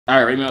All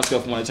right, rate me on a scale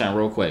from 1 to 10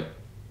 real quick.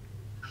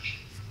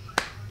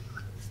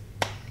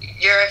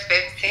 You're a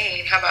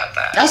 15. How about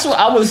that? That's what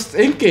I was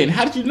thinking.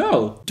 How did you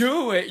know?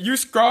 Do it. You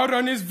scrolled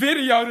on this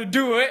video to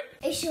do it.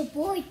 It's your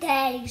boy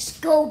Daddy.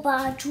 Go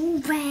by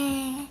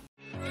Joovier.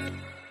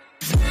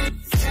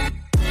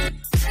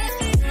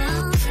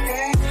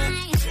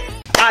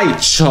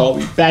 Alright, y'all,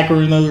 we back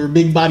with another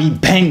big body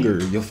banger.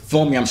 You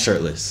feel me? I'm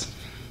shirtless.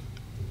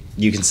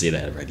 You can see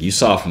that already. You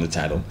saw it from the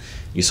title.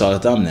 You saw the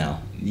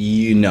thumbnail.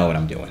 You know what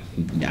I'm doing.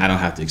 I don't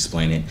have to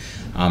explain it.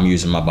 I'm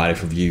using my body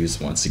for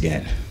views once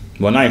again.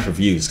 Well, not even for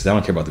views, because I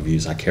don't care about the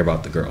views. I care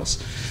about the girls.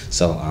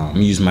 So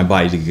I'm using my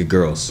body to get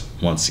girls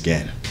once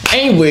again.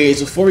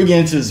 Anyways, before we get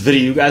into this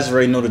video, you guys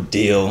already know the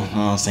deal.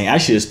 I'm saying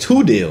actually, there's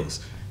 2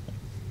 deals.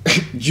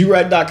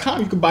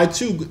 Joovier.com, you can buy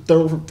 2, get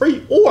 3 for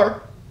free,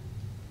 or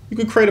you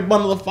could create a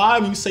bundle of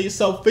 5 and you save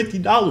yourself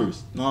 $50. Know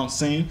what I'm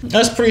saying?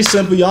 That's pretty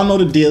simple. Y'all know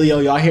the deal,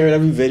 yo. Y'all hear it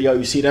every video.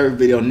 You see it every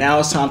video. Now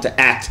it's time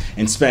to act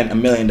and spend $1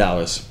 million.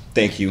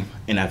 Thank you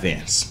in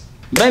advance.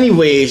 But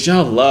anyways,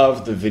 y'all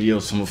love the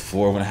videos from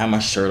before when I had my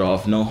shirt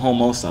off. No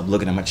homo, stop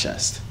looking at my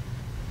chest.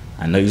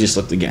 I know you just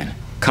looked again.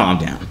 Calm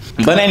down.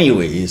 But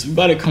anyways, we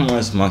about to come on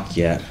this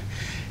Monkey App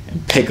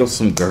and pick up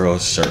some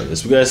girls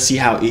shirtless. We're gonna see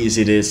how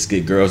easy it is to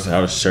get girls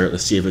without a shirt.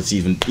 Let's see if it's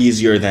even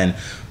easier than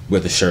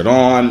with the shirt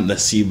on.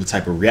 Let's see what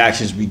type of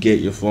reactions we get,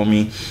 you feel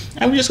me?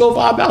 And we just go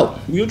vibe out.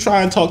 We'll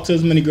try and talk to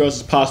as many girls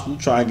as possible,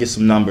 try and get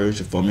some numbers,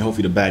 you feel me?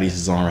 Hopefully the baddies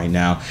is on right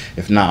now.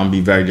 If not, I'm gonna be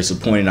very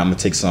disappointed. I'm gonna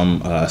take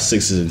some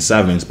 6s and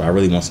 7s, but I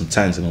really want some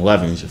 10s and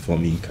 11s, you feel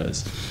me?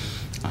 Because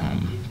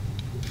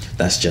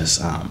that's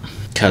just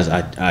because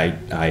I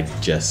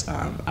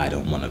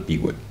don't want to be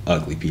with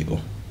ugly people.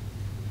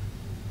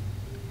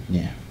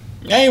 Yeah.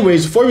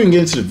 Anyways, before we even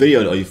get into the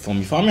video though, you feel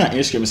me? Follow me on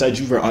Instagram, it's at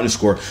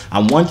Joovier_. I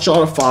want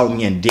y'all to follow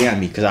me and DM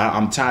me, because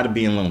I'm tired of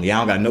being lonely. I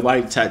don't got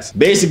nobody to text.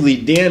 Basically,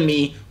 DM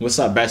me, what's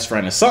up, best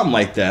friend, or something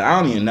like that. I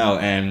don't even know.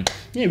 And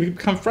yeah, we can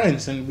become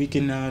friends and we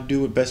can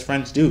do what best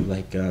friends do,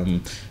 like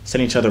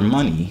send each other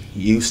money.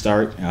 You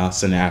start, I'll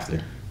send it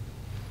after.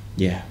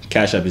 Yeah,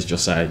 Cash App is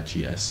Josiah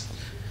GS.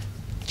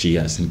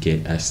 GS and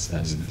get S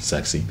as in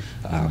sexy.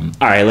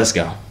 Alright, let's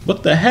go.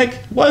 What the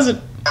heck was it?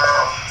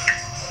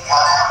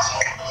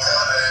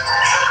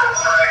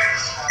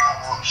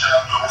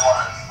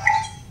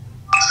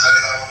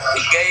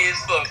 Gay as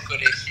fuck for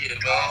this shit,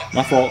 man.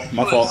 My fault,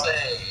 my fault,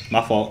 my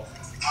fault.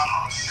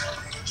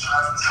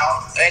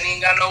 Ain't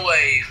even got no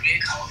waves,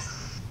 bitch.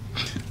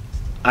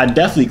 I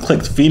definitely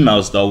clicked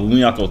females though. We're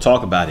not gonna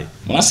talk about it.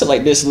 When I sit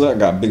like this, look, I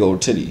got big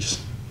old titties.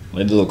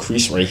 Like the little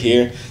crease right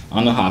here. I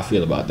don't know how I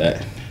feel about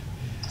that.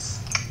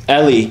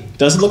 Ellie,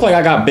 does it look like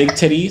I got big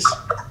titties?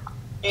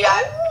 Yeah,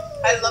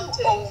 I love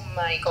titties. Oh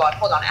my god,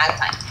 hold on, add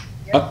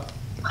time.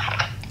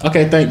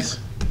 Okay, thanks.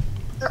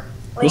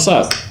 What's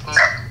up?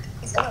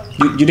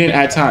 You didn't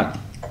add time.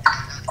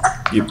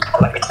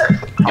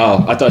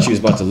 Oh, I thought she was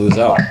about to lose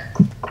out.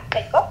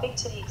 I got big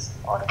titties.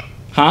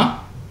 Huh?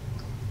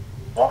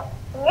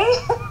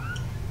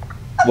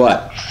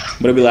 What?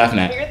 What are we laughing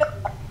at? Yours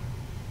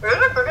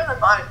are bigger than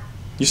mine.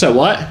 You said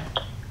what?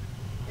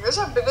 Yours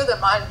are bigger than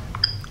mine.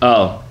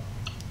 Oh.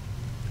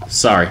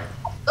 Sorry.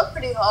 That's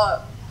pretty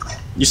hot.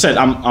 You said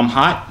I'm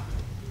hot?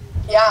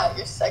 Yeah,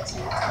 you're sexy.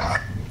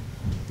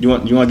 You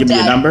want to give me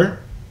your number?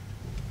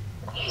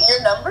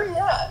 Your number?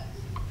 Yeah.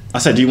 I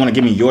said, do you want to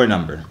give me your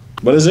number?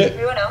 What is it?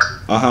 You know.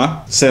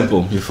 Uh-huh.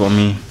 Simple. You feel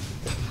me?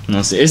 You know,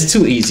 it's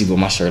too easy with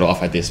my shirt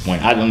off at this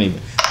point. I don't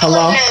even.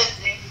 Hello?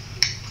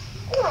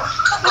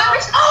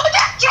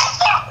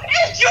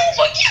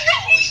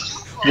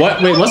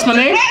 What? Wait, what's my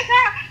name?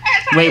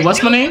 Wait,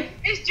 what's my name?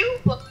 It's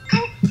Joovier.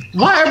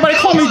 Why everybody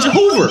call me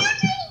Joovier?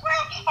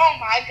 Oh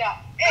my god.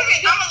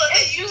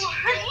 It's Joovier.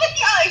 Look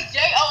at it.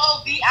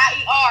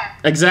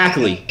 Joovier.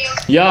 Exactly.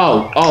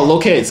 Yo. Oh,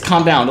 little kids,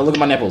 calm down. Don't look at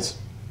my nipples.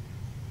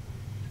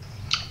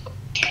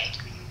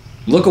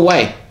 Look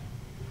away.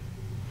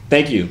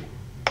 Thank you.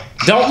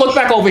 Don't look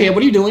back over here.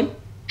 What are you doing?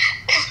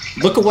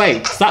 Look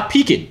away. Stop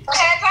peeking.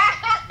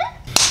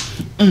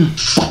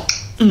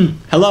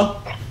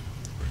 Hello?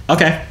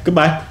 Okay,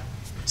 goodbye.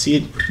 See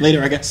you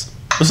later, I guess.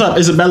 What's up,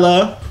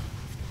 Isabella?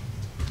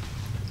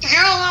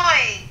 You're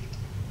lying.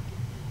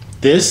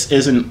 This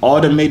is an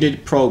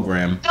automated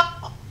program.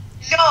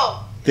 No.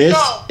 This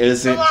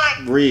isn't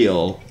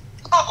real.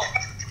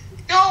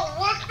 No,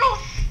 what the?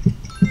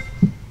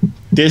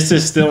 This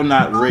is still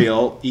not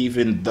real,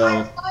 even though.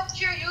 I watch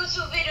your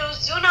YouTube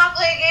videos. Do not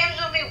play games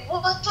with me.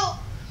 What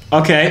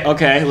the?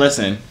 Okay,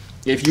 listen.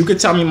 If you could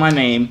tell me my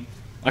name,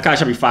 I gotta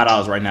charge you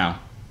 $5 right now.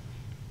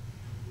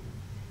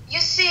 You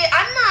see,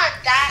 I'm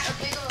not that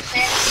big of a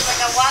fan of you. Like,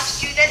 I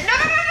watched you then. No.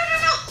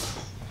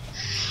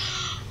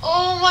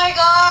 Oh my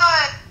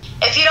god.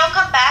 If you don't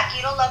come back,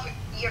 you don't love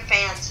your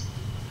fans.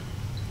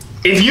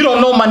 If you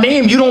don't know my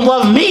name, you don't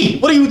love me.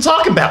 What are you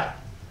talking about?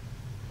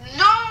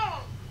 No.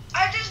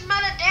 I just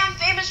met a damn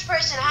famous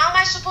person. How am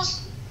I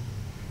supposed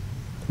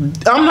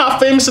to? I'm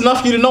not famous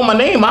enough for you to know my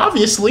name,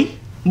 obviously.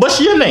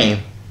 What's your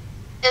name?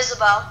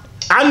 Isabel.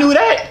 I knew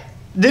that.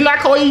 Didn't I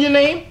call you your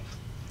name?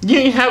 You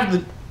didn't have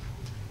the...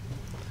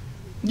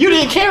 You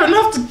didn't care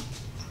enough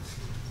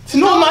to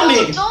know my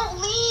name.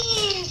 Don't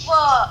leave.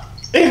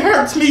 It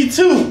hurts me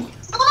too.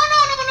 No.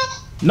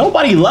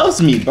 Nobody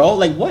loves me, bro.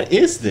 Like, what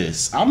is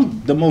this?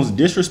 I'm the most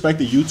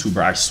disrespected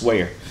YouTuber, I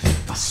swear.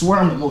 I swear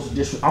I'm the most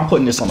disrespected. I'm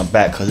putting this on the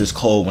back because it's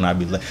cold when I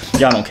be late.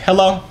 Y'all don't.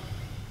 Hello?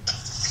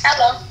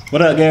 Hello.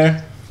 What up, Gary?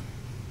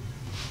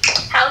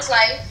 How's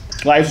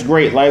life? Life's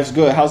great. Life's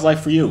good. How's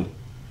life for you?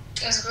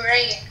 It's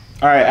great.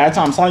 All right, at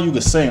time, telling you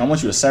to sing. I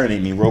want you to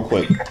serenade me real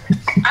quick.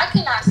 I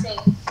cannot sing.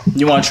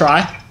 You want to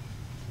try?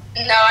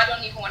 No, I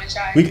don't even want to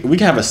try. We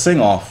can have a sing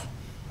off.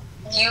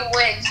 You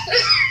win.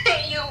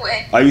 You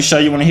win. Are you sure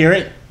you want to hear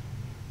it?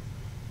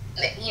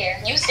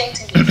 Yeah, you sing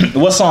to me.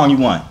 What song you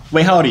want?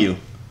 Wait, how old are you?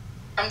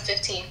 I'm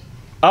 15.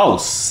 Oh,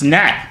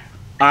 snap.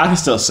 I can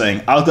still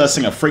sing. I was going to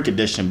sing a freak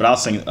edition, but I'll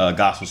sing a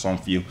gospel song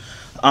for you.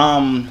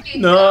 No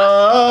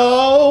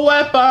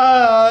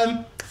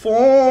weapon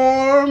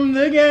formed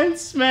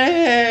against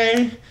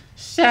me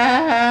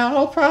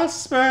shall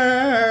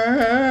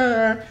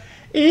prosper.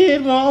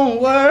 It won't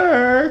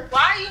work.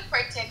 Why are you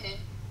pretending?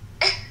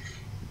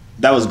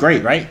 That was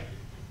great, right?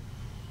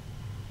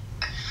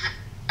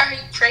 Are you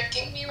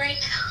tricking me right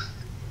now?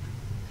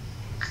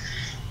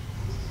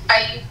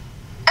 Are you?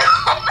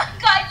 Oh my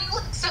God, you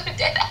look so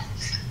dead.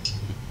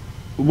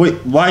 Wait,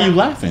 why are you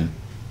laughing?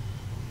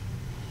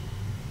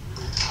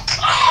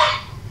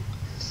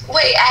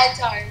 Wait, I had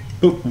time.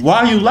 Why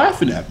are you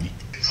laughing at me?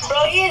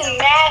 Bro, you is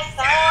mad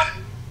son.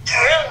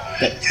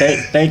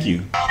 Really? Thank you.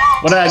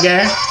 What up,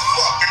 Gary?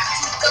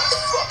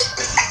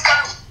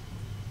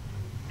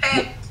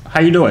 Hey,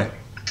 How you doing?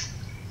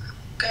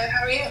 good.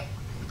 How are you? All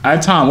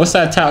right, Tom, what's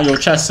that towel on your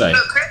chest say?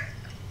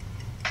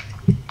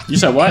 You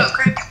said what?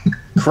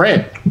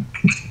 Crib.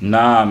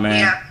 Nah, man.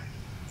 Yeah.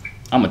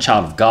 I'm a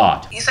child of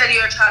God. You said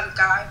you're a child of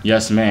God.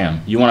 Yes,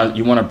 ma'am. You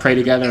wanna pray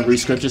together and read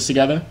scriptures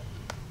together?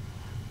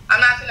 I'm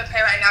not gonna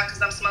pray right now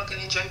because I'm smoking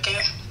and drinking.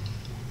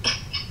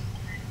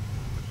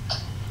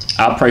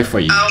 I'll pray for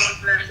you. I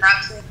don't want to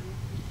not to.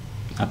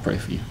 I'll pray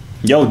for you.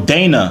 Yo,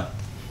 Dana.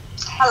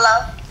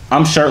 Hello.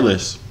 I'm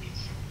shirtless.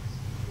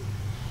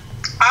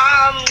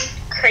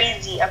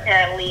 Crazy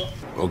apparently.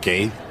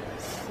 Okay.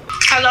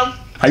 Hello.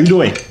 How you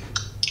doing?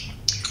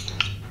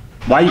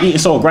 Why you eating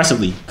so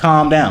aggressively?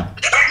 Calm down.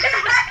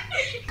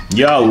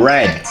 Yo,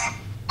 Red.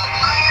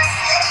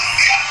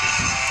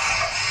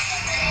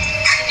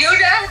 You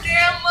that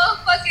damn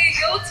motherfucking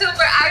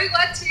YouTuber. I be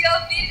watching your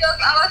videos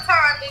all the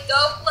time and go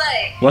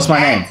play. What's my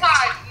name?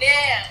 Time,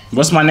 man.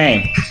 What's my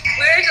name?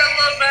 Where's your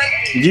little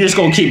brother? You just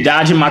gonna keep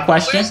dodging my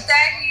question? Where's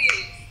Staggy?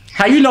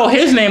 How you know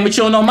his name but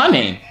you don't know my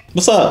name?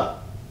 What's up?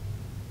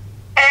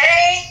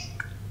 Hey.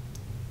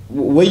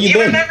 Where you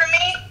been? Remember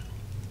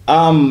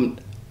me?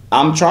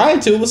 I'm trying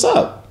to. What's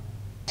up?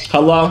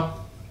 Hello?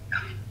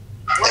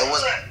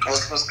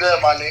 What's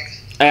good, my nigga?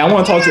 Hey, I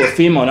want to talk to a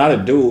female, not a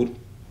dude.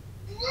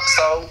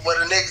 So, what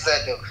the niggas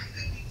at though?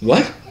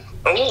 What?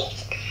 Oh.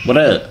 What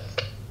up?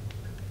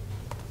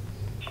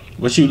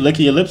 What you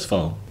licking your lips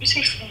for? Where's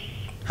he from?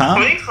 Huh?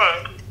 Where you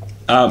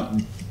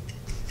from?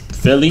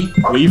 Philly?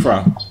 Where you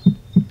from?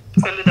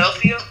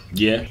 Philadelphia?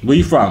 Yeah. Where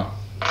you from?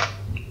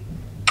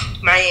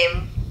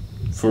 Miami.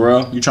 For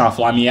real? You trying to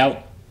fly me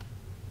out?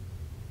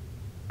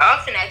 I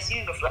was finna ask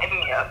you to fly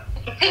me up.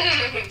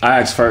 I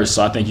asked first,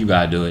 so I think you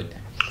gotta do it.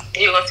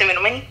 You gonna send me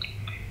the money?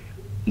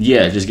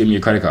 Yeah, just give me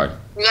your credit card.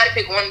 You gotta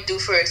pick one to do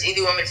first. Either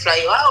you want me to fly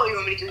you out or you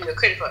want me to give you a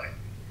credit card.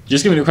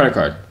 Just give me the credit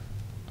card.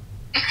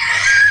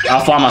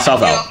 I'll fly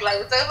myself You gonna out. fly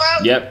yourself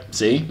out? Yep.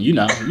 See? You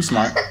know. You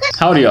smart.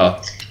 How old are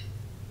y'all?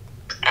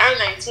 I'm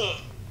 19.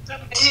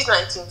 She's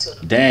 19 too.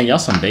 Dang, y'all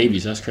some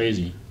babies. That's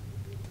crazy.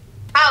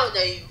 How old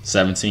are you?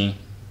 17.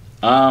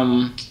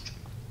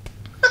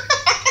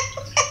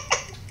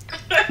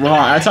 Well,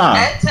 at time.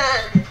 At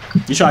time.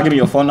 You trying to give me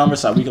your phone number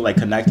so we can like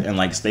connect and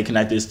like stay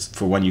connected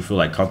for when you feel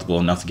like comfortable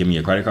enough to give me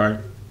your credit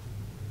card?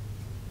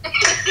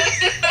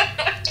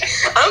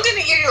 I'm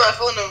gonna give you my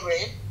phone number.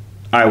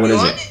 All right, what You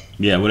is want it?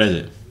 Yeah, what is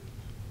it?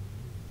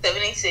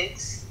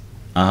 786.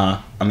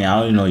 I mean, I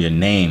don't even know your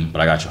name,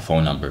 but I got your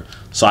phone number.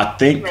 So I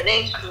think. My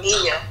name's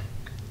Nia.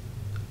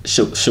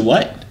 Should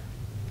what?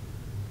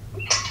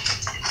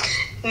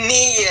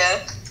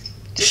 Nia.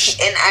 Just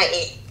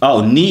Nia.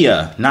 Oh,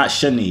 Nia, not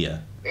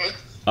Shania. Mm.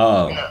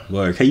 Oh, No.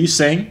 Lord. Can you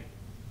sing?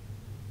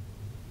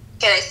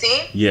 Can I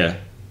sing? Yeah.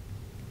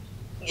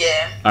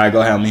 Yeah. All right,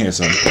 go ahead. Let me hear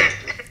some.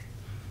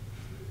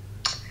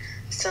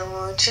 So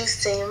won't you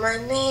say my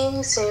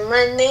name, say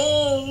my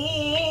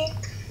name.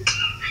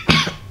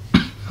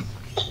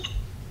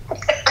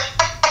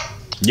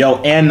 Yo,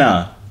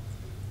 Anna.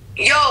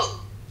 Yo,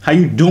 How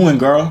you doing,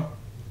 girl?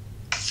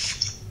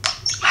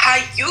 how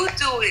you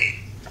doing?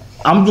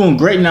 I'm doing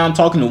great now. I'm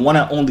talking to one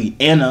and only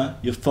Anna.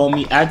 You feel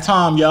me? At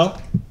time, yo.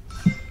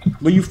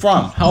 Where you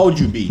from? How old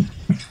you be?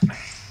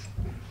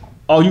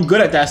 Oh, you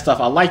good at that stuff.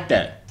 I like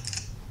that.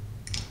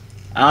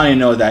 I don't even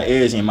know what that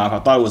is in your mouth. I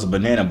thought it was a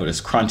banana, but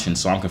it's crunching,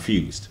 so I'm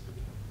confused.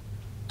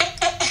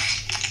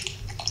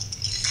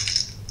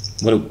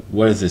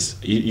 What is this?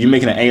 You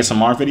making an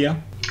ASMR video?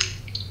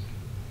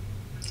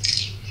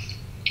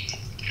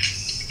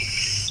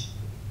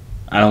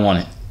 I don't want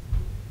it.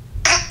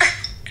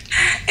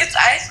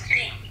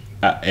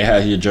 It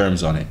has your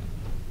germs on it.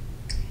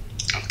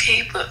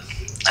 Okay, but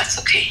that's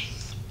okay.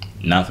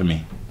 Not for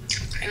me.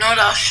 You know what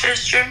else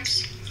shares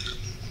germs?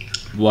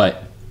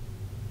 What?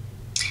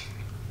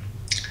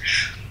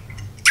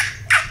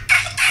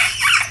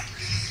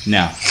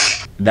 Now,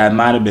 that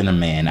might have been a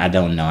man. I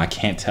don't know. I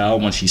can't tell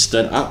when she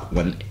stood up.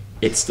 When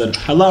it stood.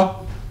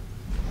 Hello.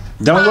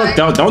 Don't look.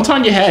 Don't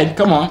turn your head.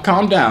 Come on.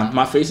 Calm down.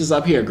 My face is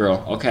up here,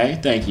 girl. Okay.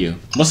 Thank you.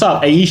 What's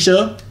up,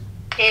 Aisha?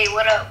 Hey,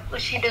 what up?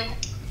 What she do?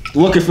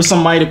 Looking for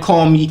somebody to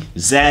call me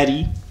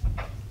Zaddy.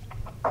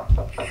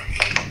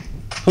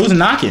 Who's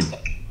knocking?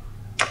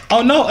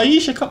 Oh no,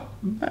 Aisha, come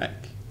back,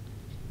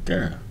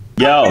 girl.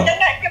 Yo.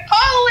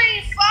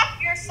 Holy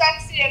fuck, you're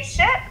sexy as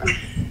shit. Hey,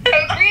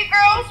 3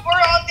 girls, we're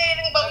all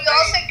dating, but we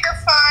all think you're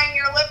fine.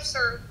 Your lips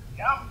are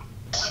yum.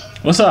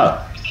 What's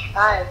up?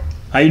 Hi.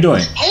 How you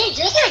doing? Hey,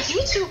 you're that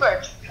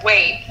YouTuber.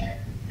 Wait,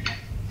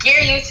 you're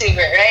a YouTuber,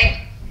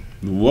 right?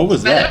 What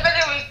was that?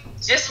 I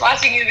was just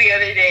watching you the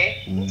other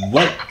day.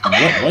 What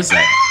was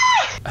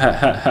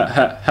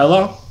that?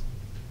 Hello?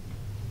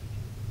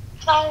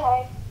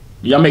 Hi.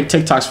 Y'all make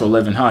TikToks for a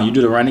living, huh? You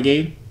do the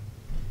renegade?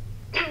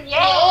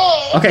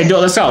 Yeah. Okay, do it.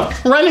 Let's go.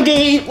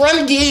 Renegade,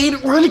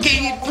 renegade,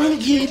 renegade,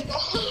 renegade.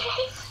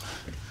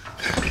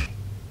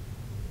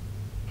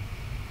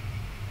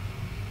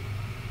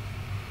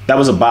 That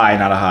was a bye,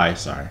 not a high.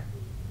 Sorry.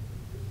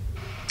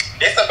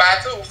 It's a bye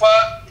too,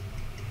 fuck.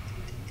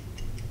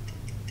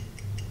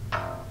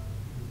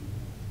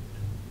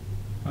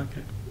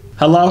 Okay.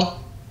 Hello?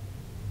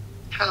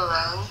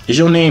 Hello. Is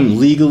your name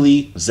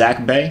legally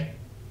Zach Bay?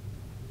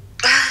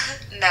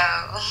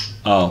 No.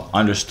 Oh,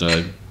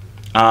 understood.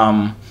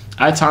 I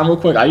had time real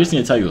quick. I just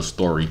need to tell you a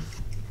story.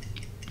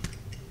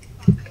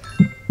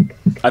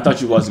 I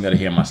thought you wasn't gonna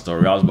hear my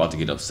story. I was about to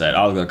get upset.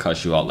 I was gonna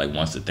cuss you out like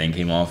once the thing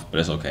came off,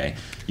 but it's okay.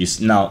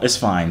 No, it's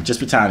fine.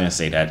 Just pretend I didn't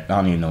say that. I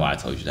don't even know why I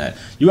told you that.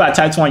 You got a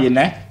tattoo on your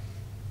neck?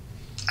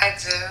 I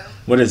do.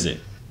 What is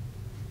it?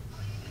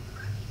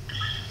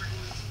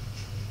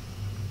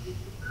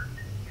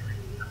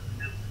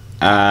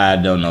 I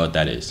don't know what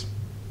that is.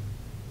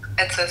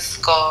 It's a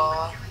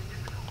skull.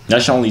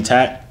 That's your only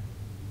tat?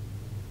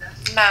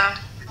 No.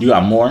 You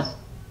got more?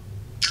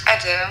 I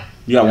do.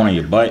 You got one on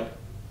your butt?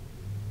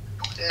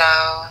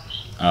 No.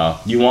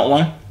 Oh, you want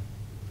one?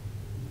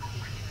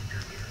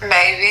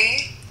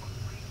 Maybe.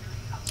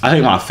 I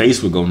think my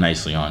face would go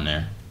nicely on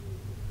there.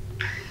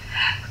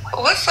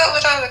 What's up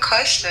with all the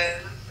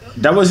questions?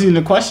 That wasn't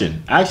even a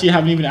question. I actually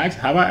haven't even asked.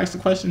 Have I asked the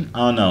question?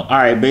 Oh no. All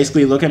right.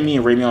 Basically, look at me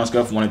and rate me on a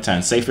scale from 1 to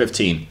 10. Say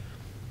 15.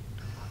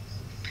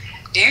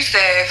 You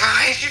said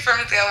from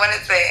 1 to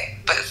 10,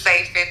 but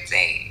say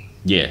 15.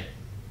 Yeah.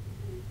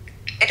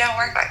 It don't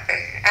work like that.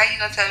 How you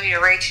gonna tell me to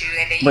rate you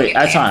and then you Wait.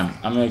 get At time.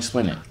 I'm gonna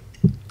explain it.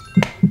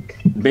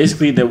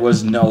 Basically, there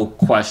was no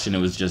question. It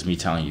was just me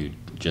telling you,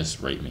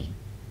 just rate me.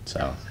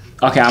 So.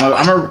 Okay. I'm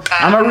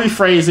gonna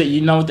rephrase it.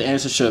 You know what the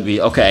answer should be.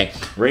 Okay.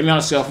 Rate me on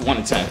a scale from 1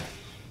 to 10.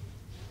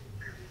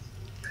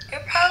 You're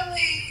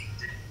probably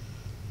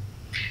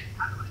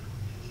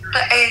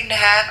an 8.5.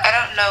 I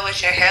don't know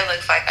what your hair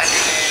looks like under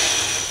there.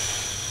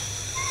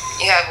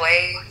 You have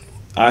waves?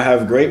 I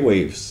have great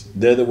waves.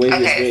 They're the waviest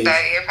Okay, waves. so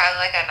you're probably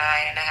like a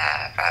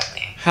 9.5,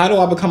 probably. How do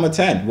I become a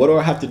 10? What do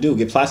I have to do?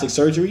 Get plastic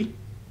surgery?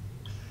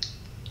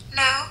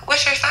 No.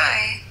 What's your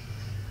sign?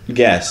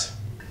 Guess.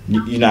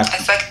 You're not. I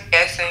suck at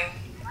guessing.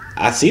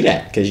 I see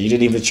that because you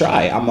didn't even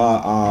try. I'm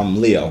a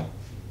Leo.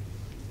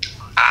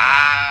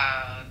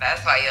 Ah,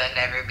 that's why you'll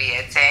never be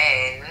a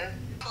 10.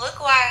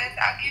 Look-wise,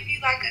 I'll give you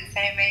like a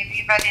 10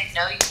 maybe. If I didn't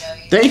know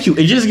you. Thank you.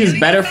 It just gets Give me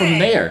better a from 10.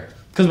 there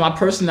because my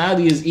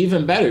personality is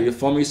even better. You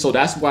feel me? So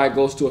that's why it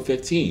goes to a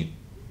 15.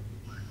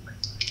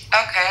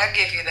 Okay, I'll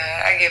give you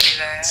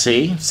that.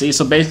 See.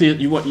 So basically,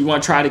 you want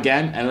to try it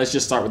again, and let's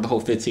just start with the whole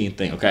 15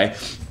 thing, okay?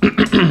 All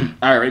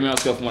right, rate me on a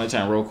scale from 1 to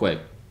 10, real quick.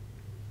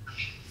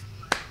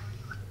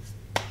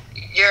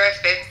 You're a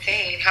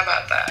 15. How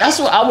about that? That's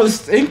what I was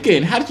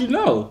thinking. How did you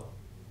know?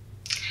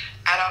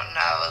 I don't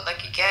know.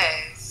 Lucky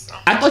guess.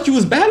 I thought you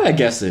was bad at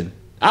guessing.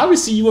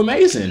 Obviously, you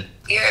amazing.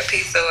 You're a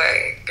piece of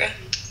work.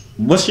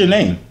 What's your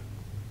name?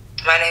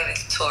 My name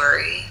is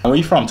Tori. Where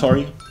you from,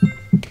 Tori?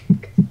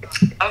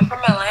 I'm from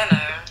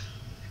Atlanta.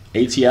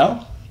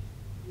 ATL?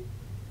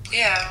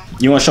 Yeah.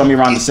 You want to show me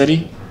around the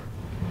city?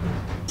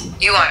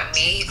 You want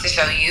me to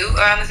show you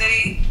around the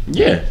city?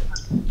 Yeah.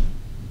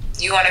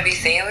 You want to be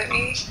seen with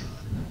me?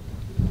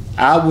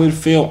 I would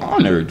feel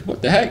honored.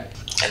 What the heck?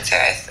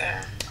 Interesting.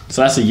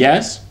 So that's a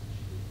yes?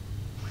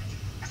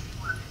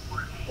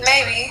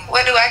 Maybe.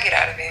 What do I get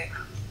out of it?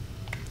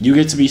 You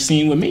get to be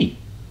seen with me.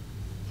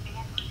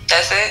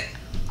 That's it?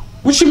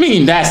 What you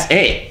mean, that's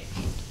it?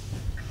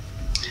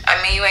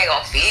 I mean, you ain't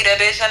gonna feed a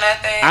bitch or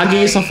nothing? I'll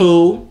give you some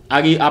food.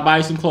 I buy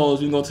you some clothes.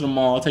 We can go to the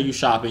mall. I'll take you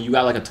shopping. You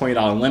got like a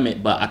 $20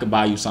 limit, but I could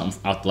buy you something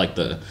out like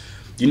the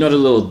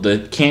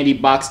candy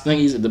box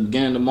thingies at the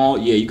beginning of the mall.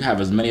 Yeah, you can have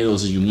as many of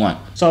those as you want.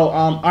 So,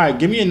 all right,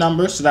 give me a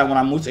number so that when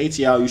I move to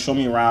ATL, you show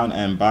me around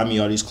and buy me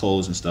all these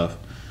clothes and stuff.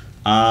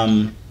 All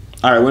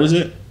right, what is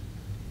it?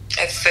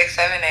 It's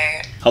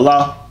 678.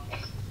 Hello?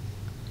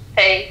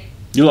 Hey.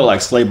 You look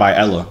like Slay by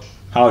Ella.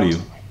 How old are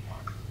you?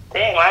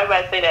 Dang, why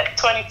everybody say that?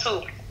 22.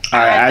 All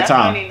right, I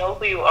definitely know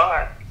who you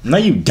are. No,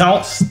 you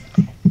don't.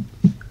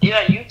 You're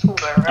a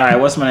YouTuber, right? All right,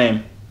 what's my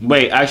name?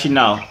 Wait, actually,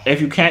 no.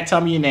 If you can't tell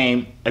me your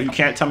name, if you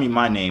can't tell me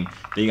my name,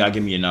 then you gotta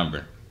give me your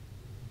number.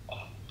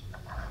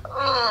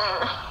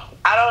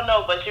 I don't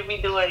know, but you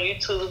be doing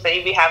YouTube, so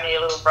you be having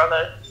your little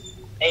brother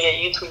and your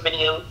YouTube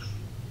videos.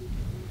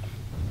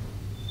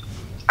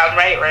 I'm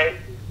right?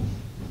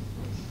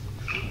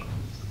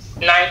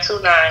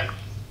 929.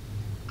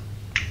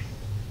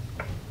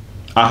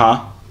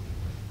 Uh-huh.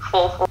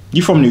 44.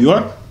 You from New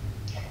York?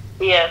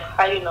 Yeah,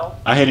 how you know?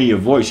 I hear in your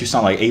voice, you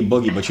sound like A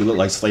Boogie, but you look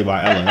like Slay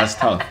by Ella. That's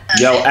tough.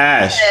 Yo,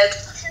 Ash.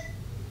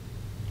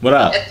 What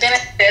up?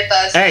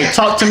 Hey,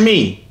 talk to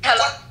me.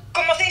 Hello.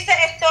 ¿Cómo se dice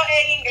esto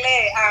en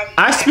inglés?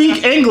 I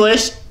speak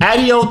English.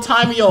 Adio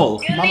timio.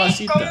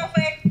 Mamacita.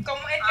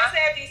 ¿Cómo es que se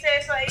dice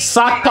eso ahí?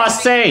 Sac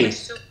passe.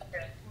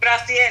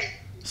 Brasiel.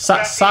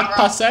 Sac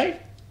passe?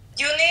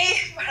 You need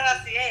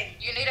Brasiel.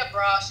 You need a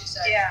bra, she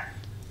said. Yeah.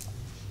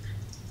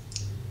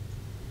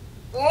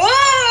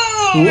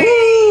 Ooh,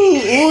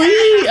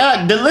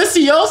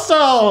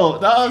 delicioso.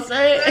 Know what I'm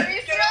saying?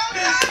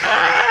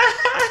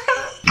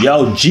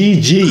 Yo,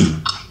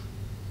 GG.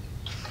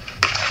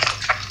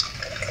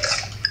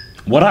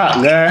 What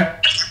up, girl?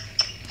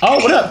 Oh,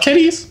 what up,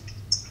 titties?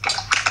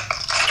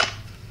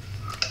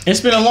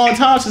 It's been a long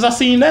time since I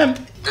seen them.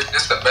 This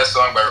is the best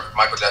song by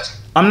Michael Jackson.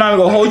 I'm not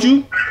even gonna hold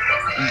you.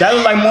 That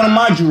look like one of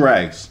my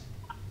Joorags.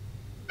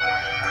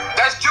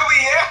 That's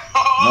Joovier.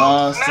 Know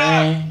what I'm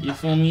saying? You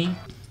feel me?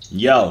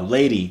 Yo,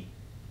 lady.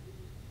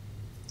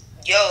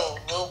 Yo,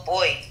 little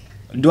boy.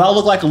 Do I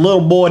look like a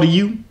little boy to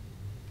you?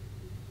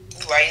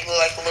 Right, you look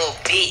like a little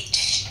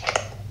bitch.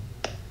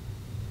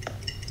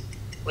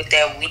 With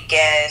that weak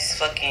ass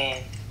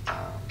fucking.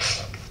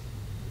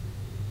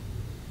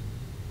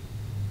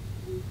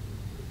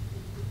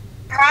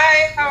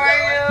 Hi, how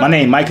are you? My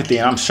name Micah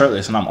and I'm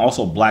shirtless and I'm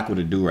also black with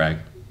a do-rag.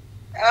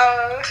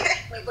 Oh,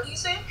 wait, what do you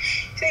say?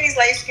 He's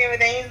light skinned, but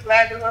then he's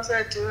black and also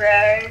a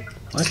do-rag.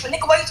 What? But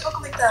nigga, why you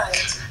talking like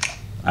that?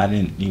 I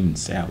didn't even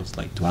say I was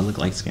like, do I look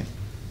light skinned?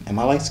 Am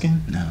I light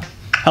skinned? No.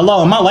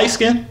 Hello, am I light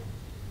skinned?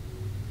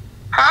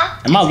 Huh?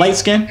 Am I light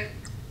skinned?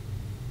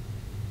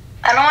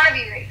 I don't want to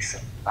be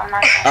racist. I'm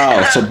not.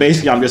 Oh, so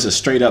basically I'm just a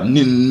straight up Damn,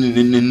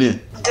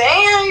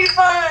 you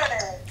fine.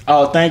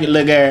 Oh, thank you,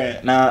 little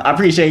girl. Nah, I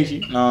appreciate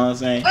you. Know what I'm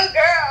saying? Look,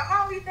 girl,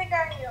 how do you think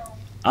I am?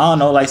 I don't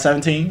know, like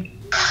 17?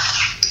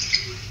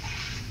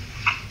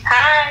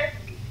 Hi.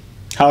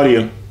 How old are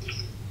you?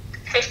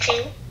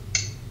 15.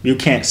 You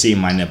can't see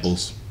my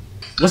nipples.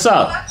 What's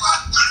up?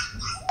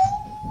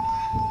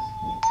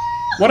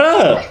 What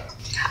up?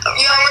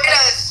 Yo, rate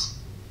us.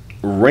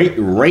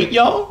 Rate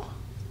y'all?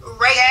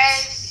 Rate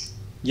us.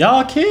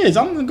 Y'all kids,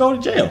 I'm gonna go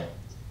to jail.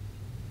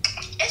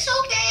 It's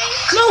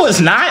okay. No, it's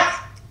not.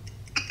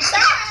 No,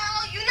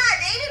 you're not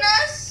dating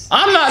us.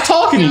 I'm not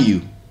talking to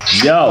you.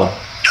 Yo.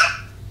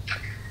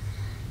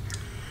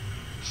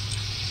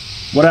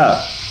 What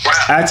up?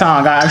 At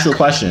time, I gotta ask you a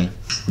question.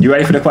 You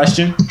ready for the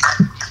question?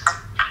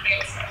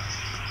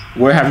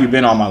 Where have you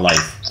been all my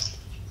life?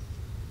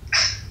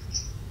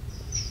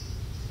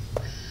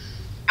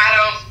 I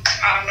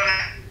don't know.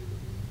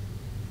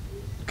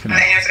 Can I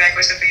answer that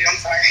question for you. I'm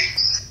sorry.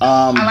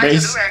 I like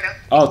your do-rag though.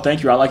 Oh,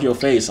 thank you. I like your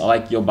face. I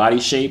like your body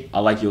shape. I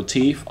like your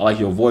teeth. I like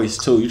your voice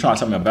too. You trying to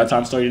tell me a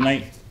bedtime story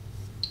tonight?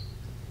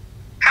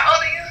 How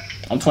old are you?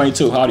 I'm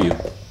 22. How old are you?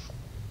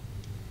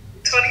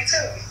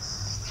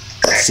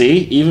 22.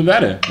 See? Even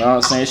better. Know what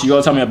I'm saying? So you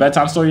gonna tell me a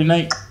bedtime story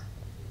tonight?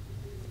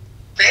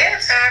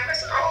 Bedtime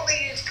is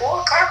only 4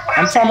 o'clock.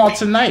 I'm talking about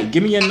tonight.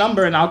 Give me your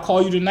number and I'll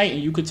call you tonight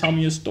and you could tell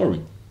me a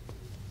story.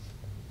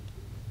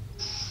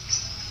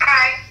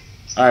 Alright.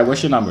 Alright,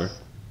 what's your number?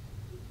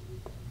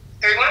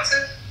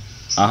 312.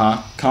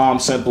 Uh-huh. Calm,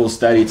 simple,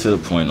 steady, to the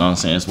point. Know what I'm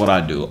saying? It's what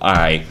I do.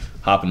 Alright.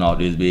 Hopping off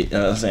this bit. You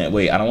know what I'm saying?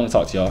 Wait, I don't want to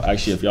talk to y'all.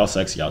 Actually, if y'all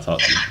sexy, I'll talk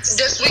to you.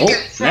 This Oh,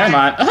 weekend. never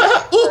mind.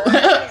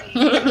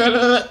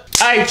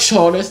 Alright,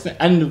 y'all. That's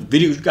the end of the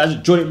video. If you guys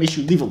enjoyed it, make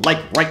sure you leave a like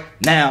right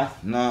now.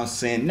 You know what I'm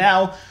saying?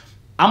 Now,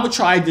 I'm going to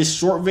try this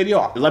short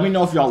video. Let me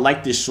know if y'all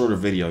like this shorter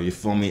video. You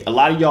feel me? A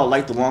lot of y'all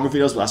like the longer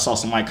videos, but I saw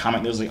somebody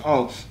comment. They was like,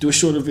 oh, do a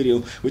shorter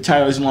video. We're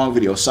tired of these long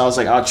videos. So I was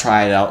like, I'll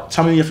try it out.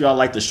 Tell me if y'all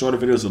like the shorter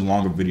videos or the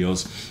longer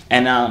videos.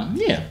 And,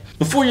 yeah.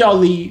 Before y'all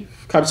leave,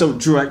 grab yourself a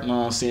Joovier, you know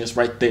what I'm saying? It's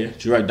right there.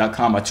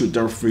 Joovier.com. Buy 2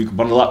 dirt free.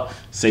 Bundle up.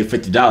 Save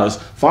 $50.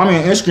 Follow me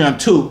on Instagram,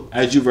 too,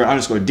 at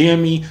Joovier_. DM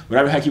me.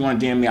 Whatever the heck you want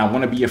to DM me. I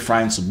want to be your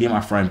friend, so be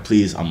my friend,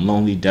 please. I'm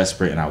lonely,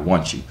 desperate, and I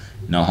want you.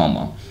 No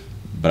homo.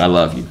 But I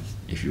love you.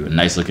 If you're a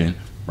nice-looking,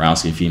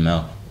 brown-skinned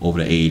female over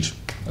the age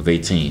of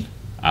 18,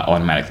 I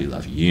automatically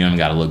love you. You don't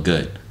gotta look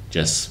good.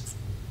 Just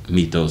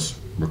meet those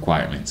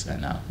requirements.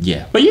 And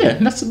yeah. But yeah,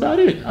 that's about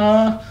it.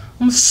 I'm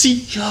gonna see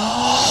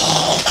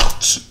y'all.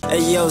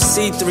 Hey yo,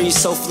 C3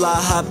 so fly,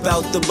 hop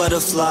out the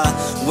butterfly.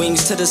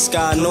 Wings to the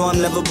sky, no I'm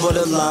never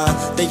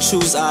borderline. They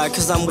choose I,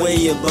 cause I'm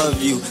way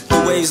above you.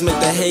 The waves make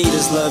the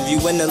haters love you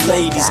when the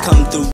ladies come through.